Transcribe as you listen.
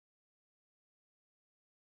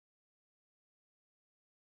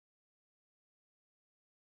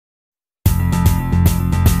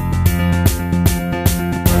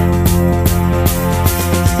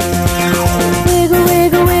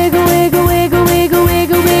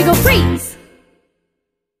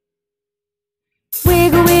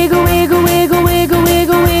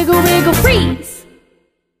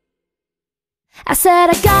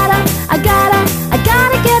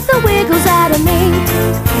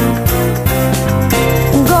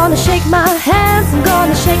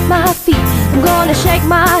my feet. I'm gonna shake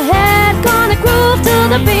my head, gonna groove to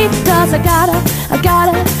the beat. Cause I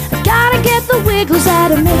gotta get the wiggles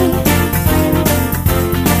out of me.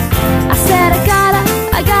 I said I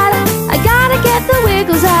gotta get the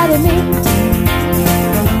wiggles out of me.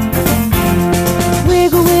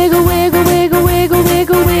 Wiggle, wiggle, wiggle, wiggle, wiggle,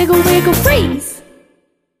 wiggle, wiggle, wiggle, freeze.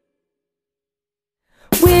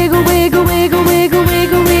 Wiggle, wiggle, wiggle, wiggle,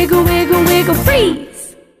 wiggle, wiggle, wiggle, wiggle,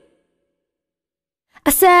 freeze.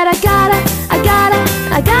 I said I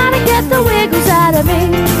gotta get the wiggles out of me.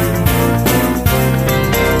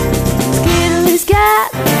 Skiddly scat,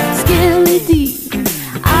 skiddly dee.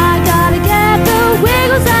 I gotta get the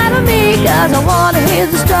wiggles out of me. Cause I wanna hear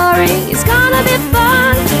the story, it's gonna be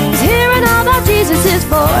fun. Cause hearing about Jesus is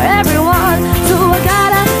for everyone. So I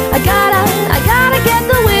gotta get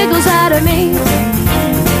the wiggles out of me.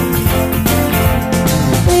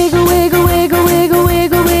 Wiggle, wiggle, wiggle, wiggle,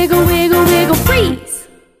 wiggle, wiggle, wiggle, wiggle, freeze.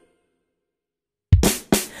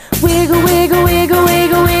 Wiggle, wiggle, wiggle,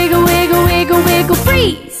 wiggle, wiggle, wiggle, wiggle, wiggle,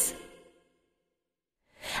 freeze.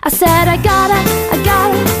 I said I gotta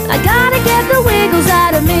get the wiggles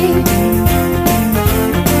out of me.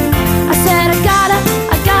 I said I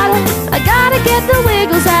gotta get the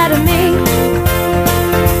wiggles out of me.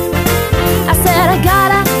 I said I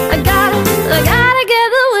gotta get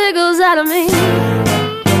the wiggles out of me.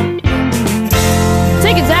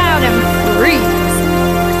 Take it down and freeze.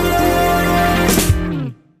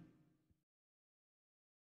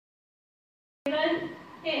 7,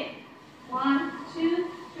 8. 1, 2,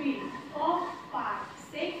 3, 4, 5,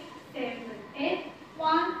 6, 7, 8.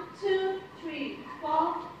 1, 2, 3,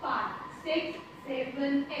 4, 5, 6,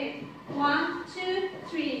 7, 8. 1, 2,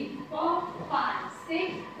 3, 4, 5,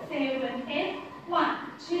 6, 7, 8. 1,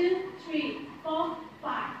 2, 3, 4,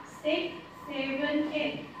 5, 6, 7,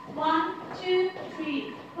 8. 1, 2,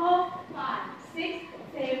 3, 4, 5, 6,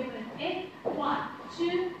 7, 8. 1,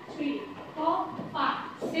 2, 3, 4, 5,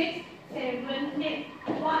 6, 7, 8.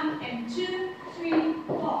 1 and 2, 3,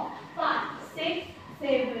 4, 5, 6,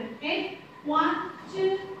 7, 8. 1,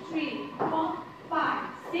 2, 3, 4, 5,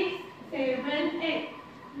 6, 7, 8.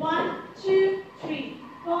 1, 2, 3,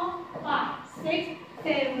 4, 5, 6,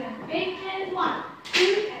 7, 8. And 1,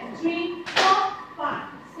 2, and 3, 4, 5,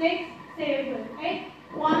 6, 7, 8.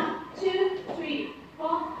 1, 2, 3,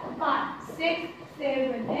 4, 5, 6,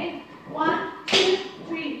 7, 8.